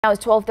Now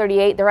it's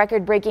 12:38. The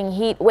record-breaking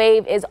heat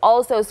wave is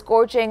also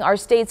scorching our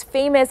state's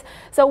famous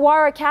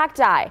saguaro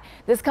cacti.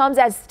 This comes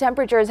as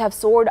temperatures have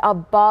soared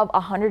above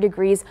 100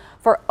 degrees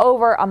for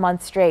over a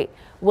month straight.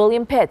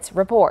 William Pitts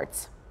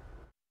reports.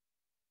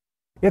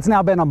 It's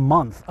now been a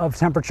month of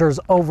temperatures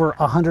over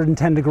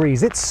 110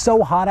 degrees. It's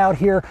so hot out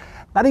here,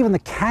 not even the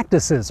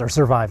cactuses are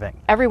surviving.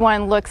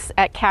 Everyone looks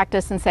at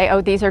cactus and say,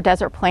 oh, these are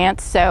desert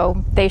plants,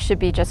 so they should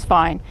be just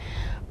fine.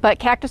 But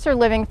cactus are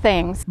living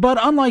things. But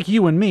unlike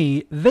you and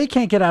me, they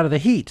can't get out of the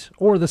heat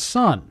or the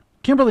sun.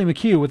 Kimberly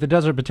McHugh with the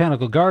Desert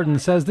Botanical Garden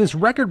says this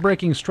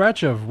record-breaking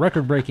stretch of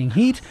record-breaking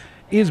heat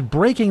is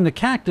breaking the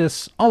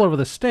cactus all over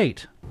the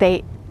state.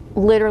 They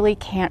literally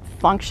can't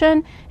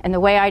function, and the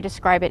way I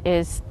describe it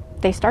is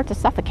they start to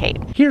suffocate.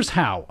 Here's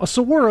how. A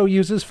saguaro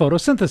uses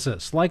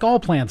photosynthesis, like all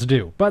plants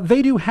do, but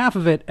they do half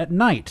of it at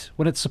night,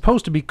 when it's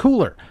supposed to be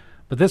cooler.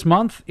 But this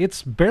month,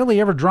 it's barely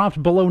ever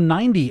dropped below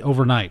 90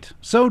 overnight.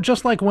 So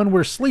just like when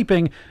we're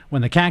sleeping,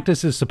 when the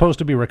cactus is supposed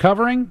to be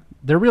recovering,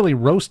 they're really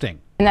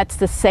roasting. And that's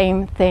the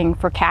same thing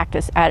for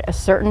cactus. At a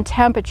certain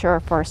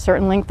temperature for a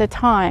certain length of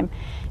time,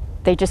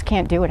 they just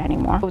can't do it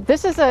anymore.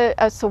 This is a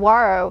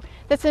saguaro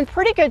that's in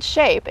pretty good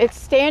shape. It's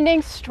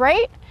standing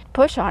straight.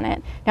 Push on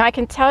it. Now I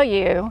can tell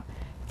you,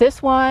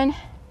 this one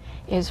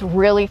is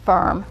really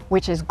firm,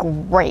 which is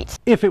great.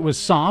 If it was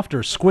soft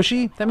or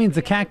squishy, that means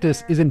the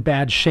cactus is in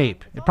bad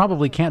shape. It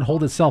probably can't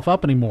hold itself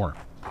up anymore.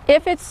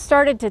 If it's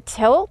started to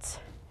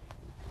tilt,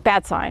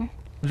 bad sign.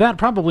 That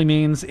probably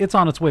means it's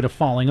on its way to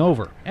falling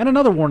over. And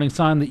another warning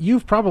sign that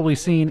you've probably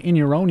seen in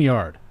your own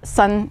yard.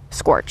 Sun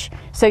scorch.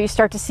 So you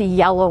start to see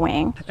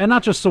yellowing. And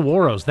not just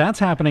saguaros, that's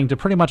happening to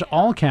pretty much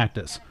all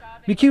cactus.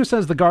 McHugh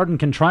says the garden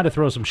can try to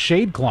throw some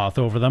shade cloth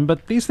over them,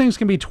 but these things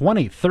can be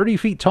 20, 30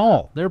 feet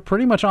tall. They're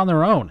pretty much on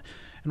their own.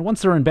 And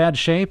once they're in bad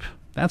shape,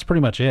 that's pretty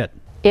much it.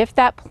 If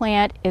that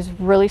plant is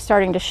really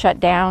starting to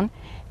shut down,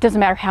 it doesn't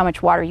matter how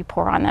much water you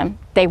pour on them,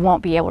 they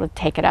won't be able to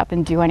take it up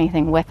and do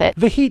anything with it.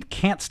 The heat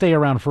can't stay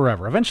around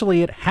forever.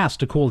 Eventually it has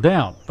to cool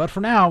down. But for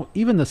now,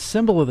 even the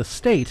symbol of the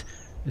state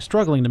is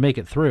struggling to make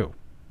it through.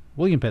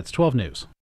 William Pitts, 12 News.